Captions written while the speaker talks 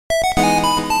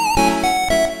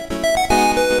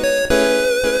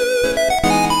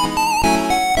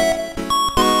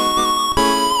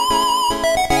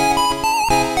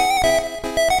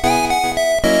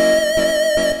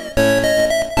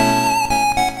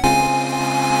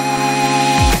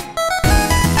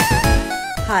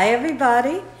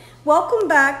everybody. Welcome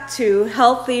back to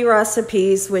Healthy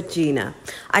Recipes with Gina.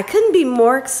 I couldn't be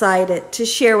more excited to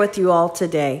share with you all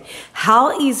today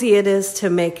how easy it is to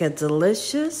make a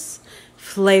delicious,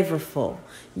 flavorful,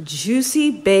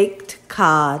 juicy baked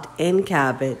cod and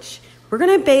cabbage. We're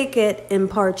going to bake it in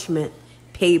parchment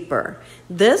paper.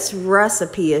 This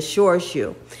recipe assures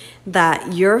you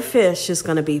that your fish is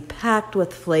going to be packed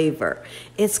with flavor.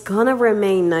 It's going to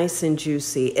remain nice and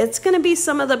juicy. It's going to be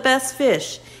some of the best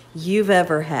fish you've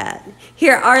ever had.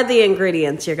 Here are the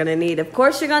ingredients you're going to need. Of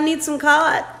course, you're going to need some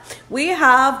cod. We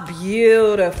have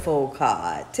beautiful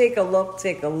cod. Take a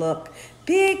look.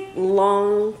 Big,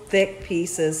 long, thick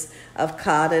pieces of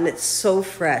cod, and it's so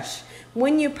fresh.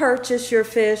 When you purchase your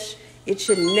fish, it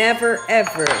should never,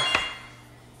 ever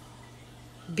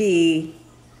be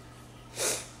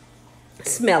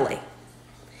smelly.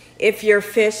 If your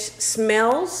fish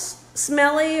smells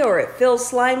smelly or it feels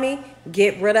slimy,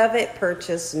 get rid of it,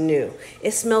 purchase new.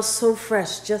 It smells so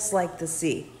fresh, just like the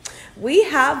sea. We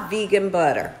have vegan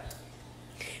butter.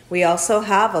 We also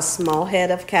have a small head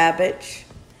of cabbage.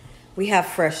 We have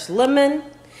fresh lemon.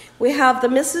 We have the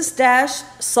Mrs. Dash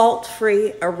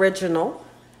salt-free original,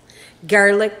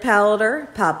 garlic powder,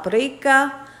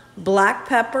 paprika, black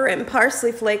pepper, and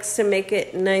parsley flakes to make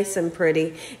it nice and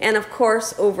pretty. And of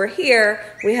course, over here,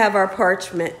 we have our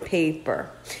parchment paper.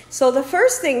 So the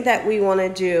first thing that we want to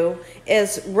do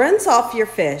is rinse off your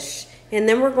fish, and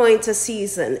then we're going to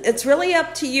season. It's really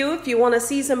up to you. If you want to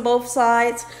season both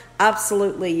sides,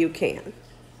 absolutely you can.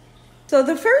 So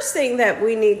the first thing that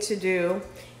we need to do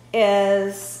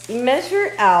is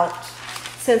measure out.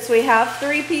 Since we have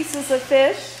 3 pieces of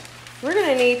fish, we're going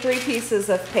to need 3 pieces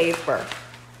of paper.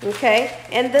 Okay,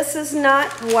 and this is not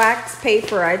wax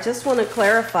paper. I just want to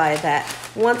clarify that.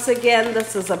 Once again,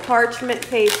 this is a parchment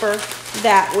paper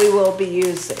that we will be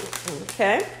using.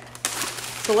 Okay,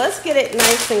 so let's get it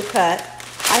nice and cut.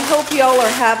 I hope y'all are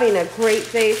having a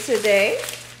great day today.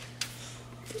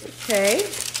 Okay,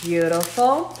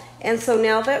 beautiful. And so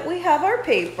now that we have our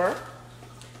paper,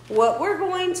 what we're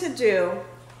going to do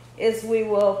is we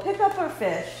will pick up our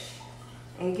fish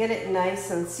and get it nice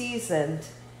and seasoned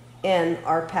in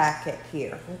our packet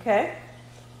here, okay?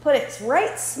 Put it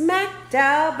right smack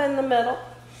dab in the middle.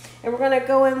 And we're gonna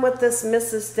go in with this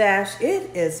Mrs. Dash. It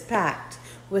is packed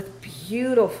with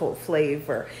beautiful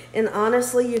flavor. And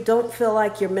honestly, you don't feel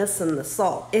like you're missing the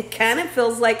salt. It kind of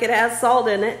feels like it has salt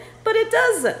in it, but it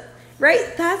doesn't,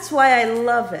 right? That's why I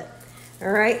love it. All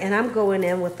right, and I'm going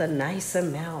in with a nice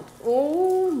amount.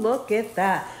 Oh, look at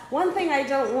that. One thing I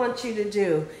don't want you to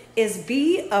do is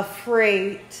be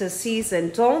afraid to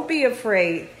season. Don't be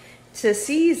afraid to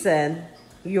season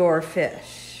your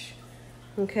fish.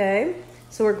 Okay,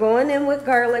 so we're going in with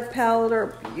garlic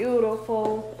powder,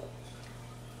 beautiful.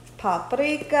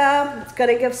 Paprika, it's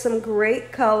gonna give some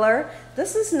great color.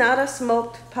 This is not a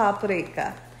smoked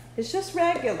paprika. It's just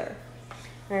regular.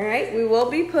 All right, we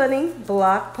will be putting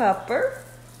black pepper.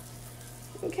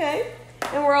 Okay,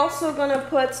 and we're also gonna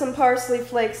put some parsley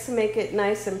flakes to make it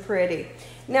nice and pretty.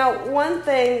 Now, one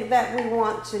thing that we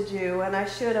want to do, and I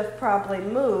should have probably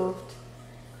moved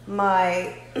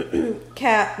my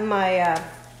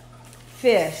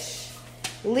fish,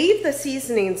 leave the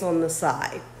seasonings on the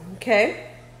side, okay?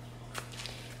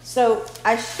 So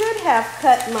I should have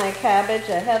cut my cabbage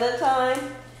ahead of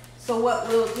time. So what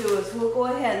we'll do is we'll go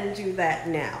ahead and do that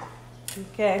now,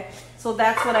 okay? So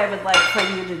that's what I would like for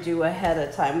you to do ahead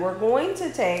of time. We're going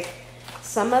to take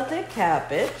some of the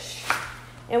cabbage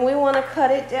and we want to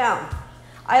cut it down.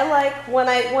 I like when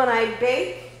I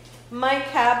bake my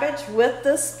cabbage with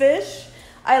this fish,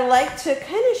 I like to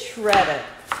kind of shred it.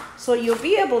 So you'll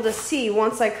be able to see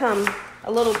once I come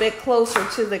a little bit closer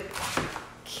to the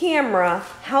camera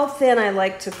how thin I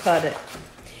like to cut it.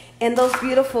 And those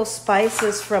beautiful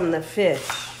spices from the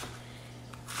fish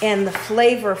and the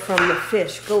flavor from the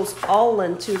fish goes all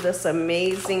into this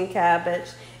amazing cabbage.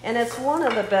 And it's one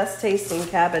of the best tasting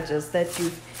cabbages that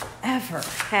you've ever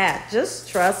had. Just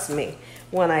trust me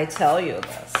when I tell you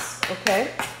this, okay?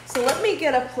 So let me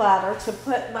get a platter to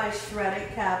put my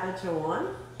shredded cabbage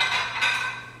on,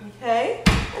 okay?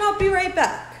 And I'll be right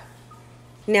back.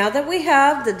 Now that we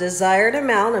have the desired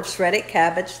amount of shredded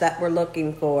cabbage that we're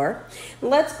looking for,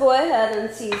 let's go ahead and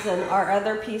season our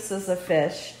other pieces of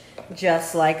fish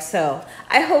just like so.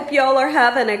 I hope y'all are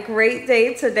having a great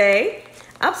day today.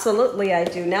 Absolutely I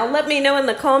do. Now let me know in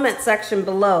the comment section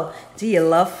below, do you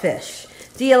love fish?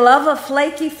 Do you love a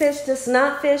flaky fish that's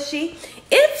not fishy?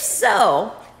 If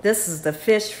so, this is the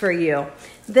fish for you.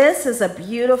 This is a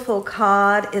beautiful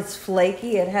cod. It's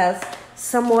flaky. It has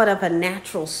somewhat of a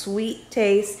natural sweet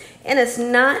taste, and it's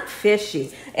not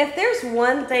fishy. If there's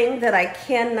one thing that I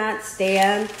cannot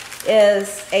stand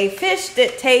is a fish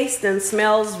that tastes and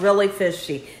smells really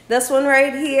fishy. This one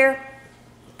right here,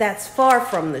 that's far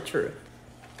from the truth.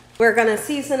 We're gonna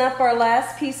season up our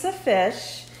last piece of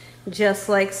fish, just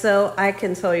like so. I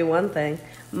can tell you one thing.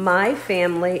 My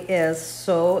family is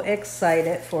so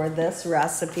excited for this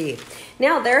recipe.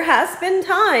 Now, there has been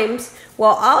times,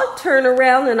 well, I'll turn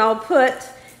around and I'll put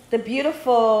the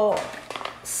beautiful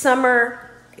summer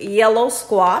yellow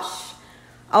squash.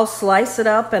 I'll slice it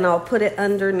up and I'll put it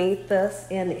underneath this,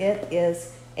 and it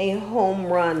is a home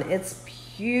run. It's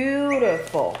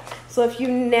beautiful. So if you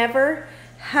never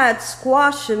had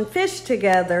squash and fish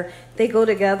together, they go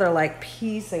together like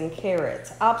peas and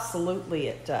carrots. Absolutely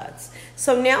it does.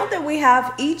 So now that we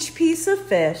have each piece of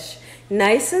fish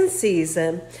nice and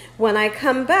seasoned, when I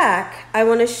come back, I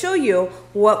want to show you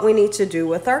what we need to do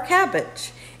with our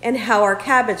cabbage and how our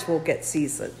cabbage will get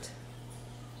seasoned.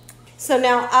 So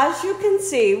now, as you can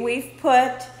see, we've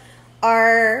put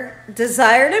our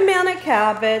desired amount of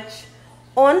cabbage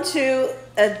onto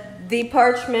the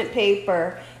parchment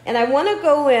paper. And I want to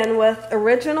go in with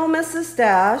original Mrs.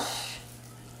 Dash.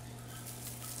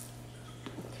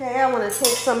 Okay, I want to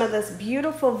take some of this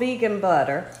beautiful vegan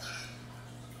butter.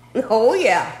 Oh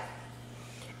yeah.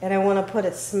 And I want to put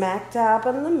it smack dab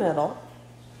in the middle.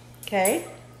 Okay.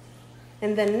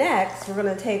 And then next, we're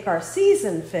going to take our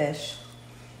seasoned fish,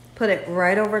 put it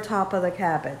right over top of the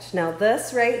cabbage. Now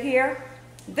this right here,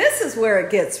 this is where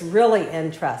it gets really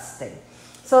interesting.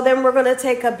 So then we're going to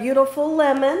take a beautiful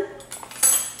lemon.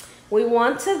 We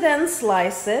want to then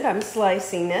slice it. I'm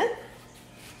slicing it.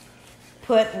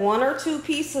 Put 1 or 2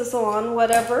 pieces on,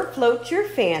 whatever floats your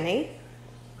fanny.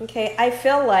 Okay, I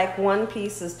feel like 1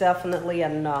 piece is definitely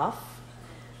enough.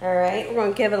 All right, we're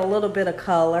going to give it a little bit of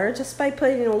color just by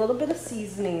putting a little bit of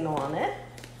seasoning on it.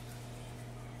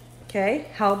 Okay,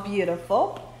 how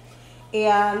beautiful.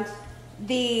 And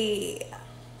the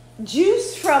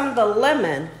juice from the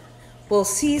lemon will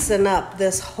season up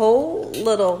this whole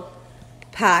little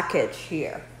package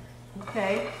here.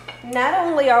 Okay, not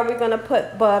only are we going to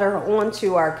put butter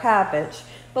onto our cabbage,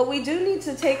 but we do need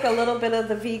to take a little bit of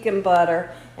the vegan butter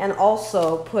and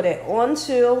also put it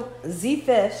onto the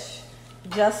fish,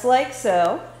 just like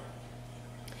so.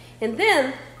 And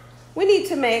then we need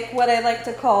to make what I like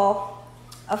to call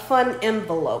a fun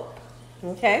envelope.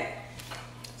 Okay,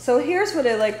 so here's what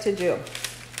I like to do.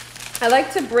 I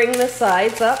like to bring the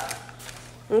sides up.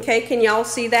 Okay, can y'all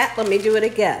see that? Let me do it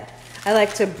again. I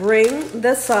like to bring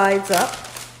the sides up.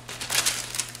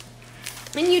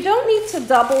 And you don't need to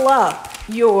double up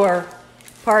your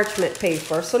parchment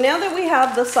paper. So now that we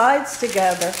have the sides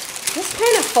together, just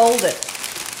kind of fold it.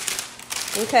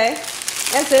 Okay?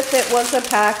 As if it was a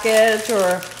package,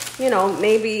 or, you know,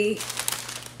 maybe,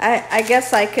 I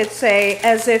guess I could say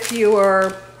as if you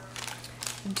were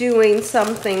doing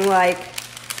something like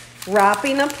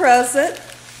wrapping a present.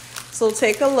 So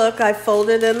take a look. I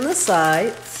folded in the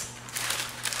sides.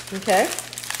 Okay,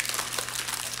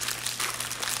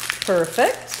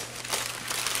 perfect.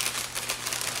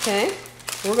 Okay,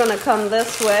 we're going to come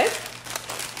this way,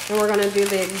 and we're going to do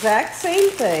the exact same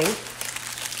thing.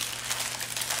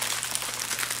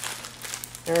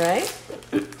 All right,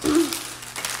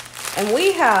 and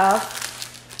we have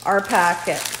our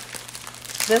packet.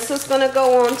 This is going to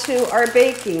go onto our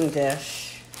baking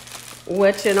dish,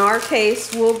 which in our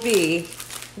case will be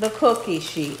the cookie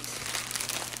sheet.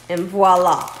 And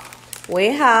voila. We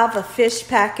have a fish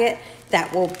packet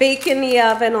that will bake in the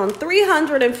oven on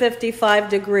 355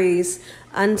 degrees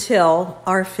until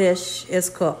our fish is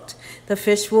cooked. The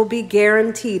fish will be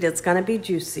guaranteed, it's going to be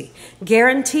juicy.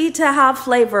 Guaranteed to have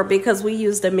flavor because we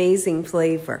used amazing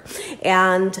flavor.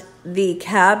 And the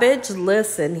cabbage,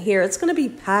 listen here, it's going to be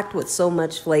packed with so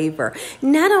much flavor.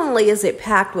 Not only is it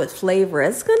packed with flavor,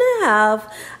 it's going to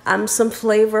have some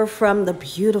flavor from the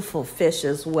beautiful fish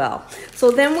as well.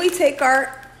 So then we take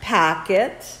our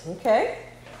packet, okay?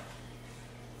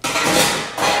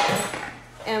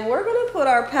 And we're going to put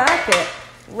our packet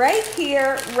right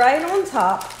here, right on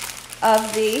top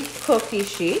of the cookie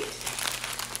sheet,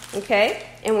 okay?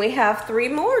 And we have 3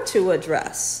 more to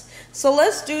address. So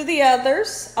let's do the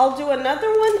others. I'll do another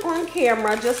one on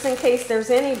camera just in case there's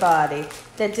anybody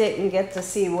that didn't get to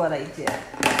see what I did.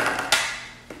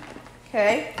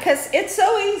 Okay, because it's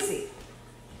so easy.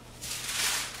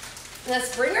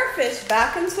 Let's bring our fish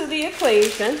back into the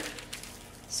equation.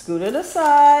 Scoot it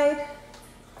aside.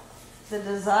 The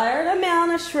desired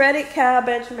amount of shredded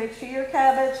cabbage. Make sure your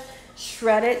cabbage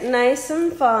shred it nice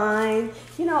and fine.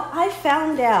 You know, I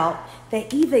found out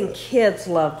that even kids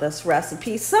love this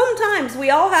recipe. Sometimes, we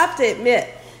all have to admit,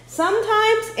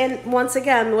 sometimes, and once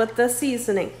again with the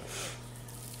seasoning,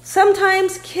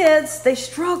 sometimes kids, they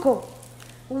struggle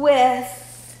with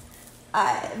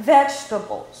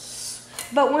vegetables.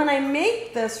 But when I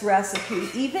make this recipe,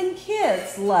 even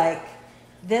kids like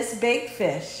this baked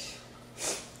fish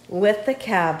with the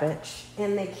cabbage,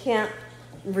 and they can't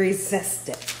resist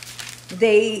it.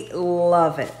 They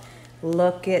love it.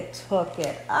 Look it, took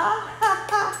it. Ah, ha,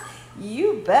 ha.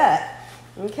 You bet.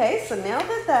 Okay, so now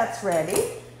that that's ready,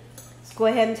 let's go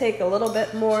ahead and take a little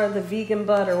bit more of the vegan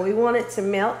butter. We want it to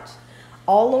melt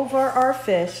all over our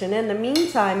fish. And in the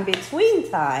meantime, between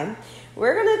time,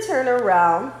 we're going to turn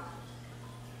around,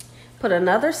 put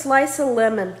another slice of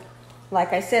lemon.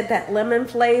 Like I said, that lemon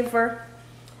flavor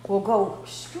will go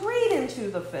straight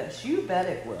into the fish. You bet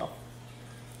it will.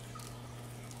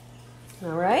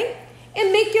 All right?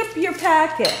 And make up your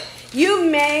packet. You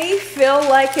may feel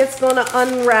like it's going to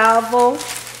unravel.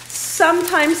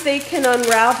 Sometimes they can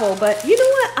unravel, but you know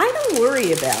what? I don't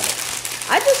worry about it.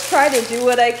 I just try to do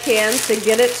what I can to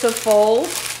get it to fold.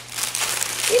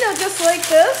 You know, just like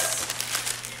this.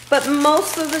 But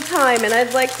most of the time, and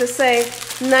I'd like to say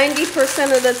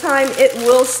 90% of the time, it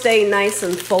will stay nice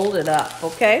and folded up,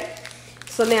 okay?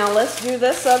 So now let's do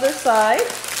this other side.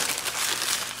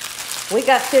 We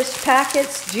got fish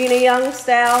packets, Gina Young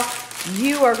style.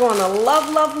 You are going to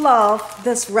love, love, love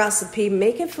this recipe.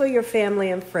 Make it for your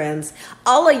family and friends,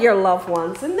 all of your loved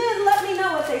ones. And then let me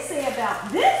know what they say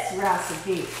about this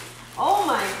recipe. Oh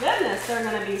my goodness, they're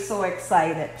going to be so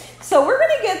excited. So we're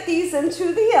going to get these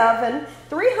into the oven,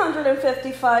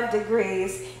 355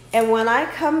 degrees. And when I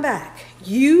come back,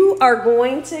 you are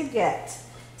going to get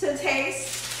to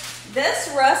taste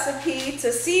this recipe,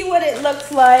 to see what it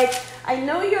looks like. I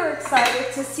know you're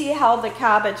excited to see how the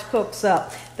cabbage cooks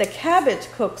up. The cabbage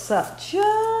cooks up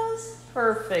just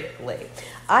perfectly.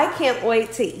 I can't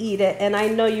wait to eat it, and I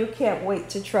know you can't wait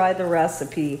to try the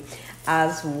recipe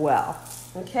as well.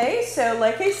 Okay, so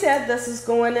like I said, this is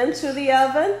going into the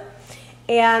oven.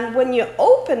 And when you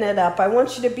open it up, I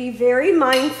want you to be very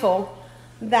mindful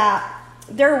that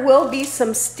there will be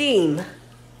some steam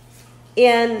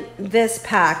in this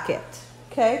packet.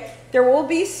 Okay, there will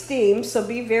be steam, so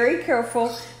be very careful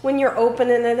when you're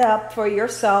opening it up for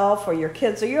yourself or your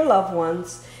kids or your loved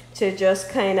ones to just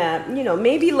kind of, you know,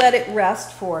 maybe let it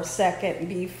rest for a second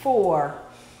before,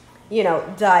 you know,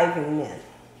 diving in.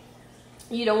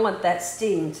 You don't want that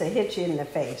steam to hit you in the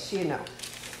face, you know.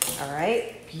 All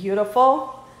right,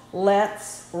 beautiful.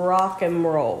 Let's rock and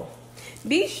roll.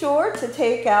 Be sure to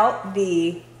take out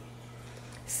the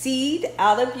seed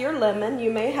out of your lemon. You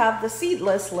may have the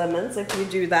seedless lemons. If you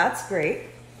do, that's great.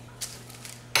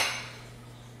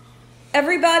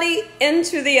 Everybody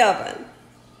into the oven.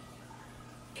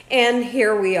 And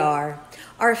here we are.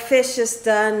 Our fish is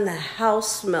done. The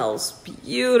house smells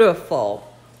beautiful.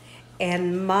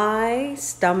 And my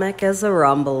stomach is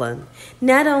a-rumbling.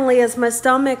 Not only is my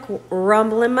stomach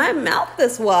rumbling, my mouth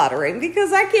is watering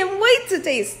because I can't wait to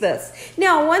taste this.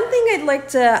 Now, one thing I'd like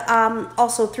to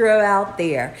also throw out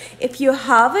there. If you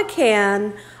have a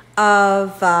can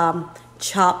of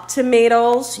chopped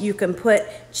tomatoes, you can put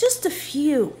just a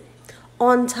few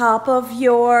on top of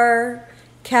your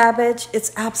cabbage.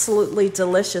 It's absolutely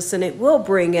delicious, and it will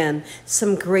bring in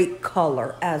some great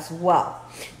color as well.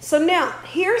 So now,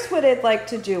 here's what I'd like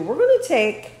to do. We're going to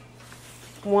take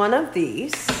one of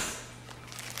these,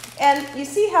 and you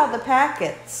see how the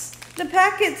packets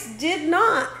did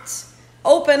not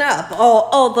open up.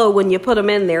 Although when you put them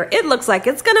in there, it looks like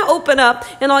it's going to open up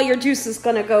and all your juice is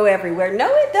going to go everywhere. No,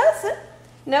 it doesn't.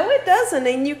 No, it doesn't.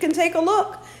 And you can take a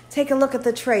look. Take a look at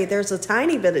the tray. There's a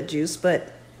tiny bit of juice,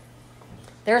 but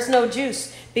there's no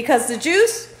juice because the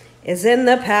juice is in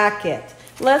the packet.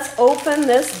 Let's open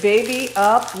this baby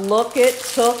up. Look it,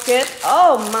 took it.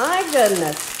 Oh my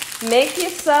goodness. Make you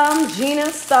some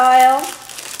Gina style.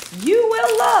 You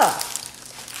will love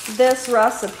this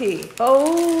recipe.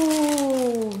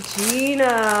 Oh,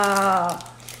 Gina.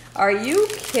 Are you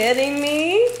kidding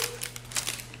me?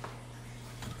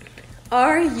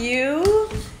 Are you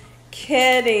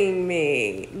kidding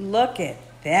me? Look at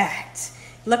that.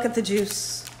 Look at the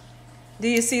juice. Do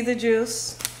you see the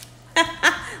juice?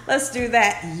 Let's do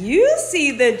that. You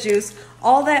see the juice.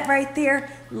 All that right there.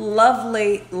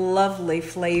 Lovely, lovely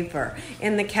flavor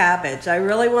in the cabbage. I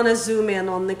really want to zoom in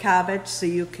on the cabbage so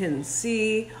you can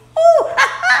see. Oh,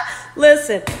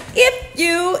 listen, if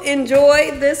you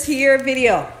enjoyed this here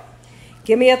video,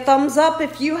 give me a thumbs up.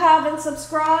 If you haven't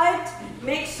subscribed,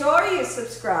 make sure you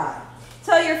subscribe.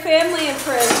 Tell your family and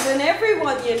friends and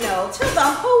everyone you know, to the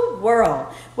whole world,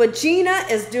 what Gina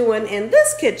is doing in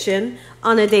this kitchen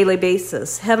on a daily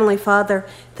basis. Heavenly Father,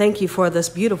 thank you for this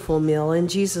beautiful meal. In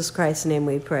Jesus Christ's name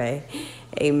we pray.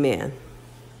 Amen.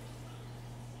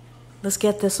 Let's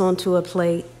get this onto a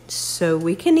plate so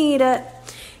we can eat it.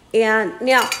 And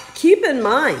now, keep in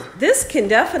mind, this can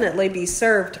definitely be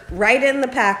served right in the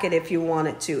packet if you want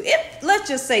it to. Let's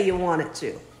just say you want it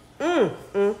to.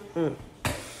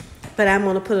 But I'm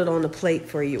going to put it on the plate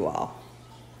for you all.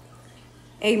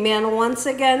 Amen. Once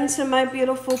again to my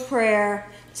beautiful prayer.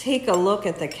 Take a look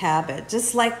at the cabbage.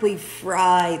 Just like we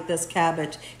fried this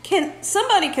cabbage.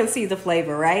 Somebody can see the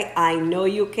flavor, right? I know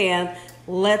you can.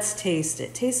 Let's taste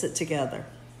it. Taste it together.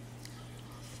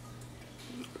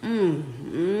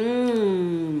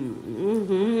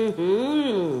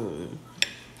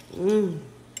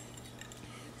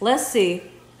 Let's see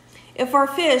if our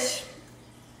fish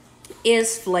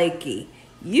is flaky.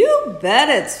 You bet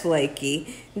it's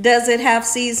flaky. Does it have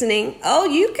seasoning? Oh,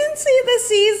 you can see the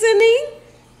seasoning.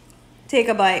 Take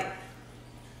a bite.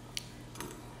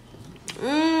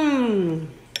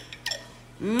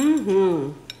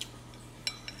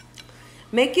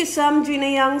 Make you some Gina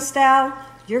Young style.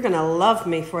 You're going to love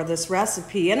me for this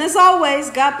recipe. And as always,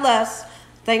 God bless.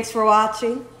 Thanks for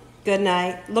watching. Good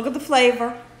night. Look at the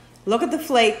flavor. Look at the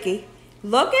flaky.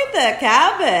 Look at the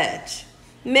cabbage.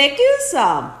 Make you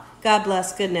some. God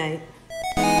bless. Good night.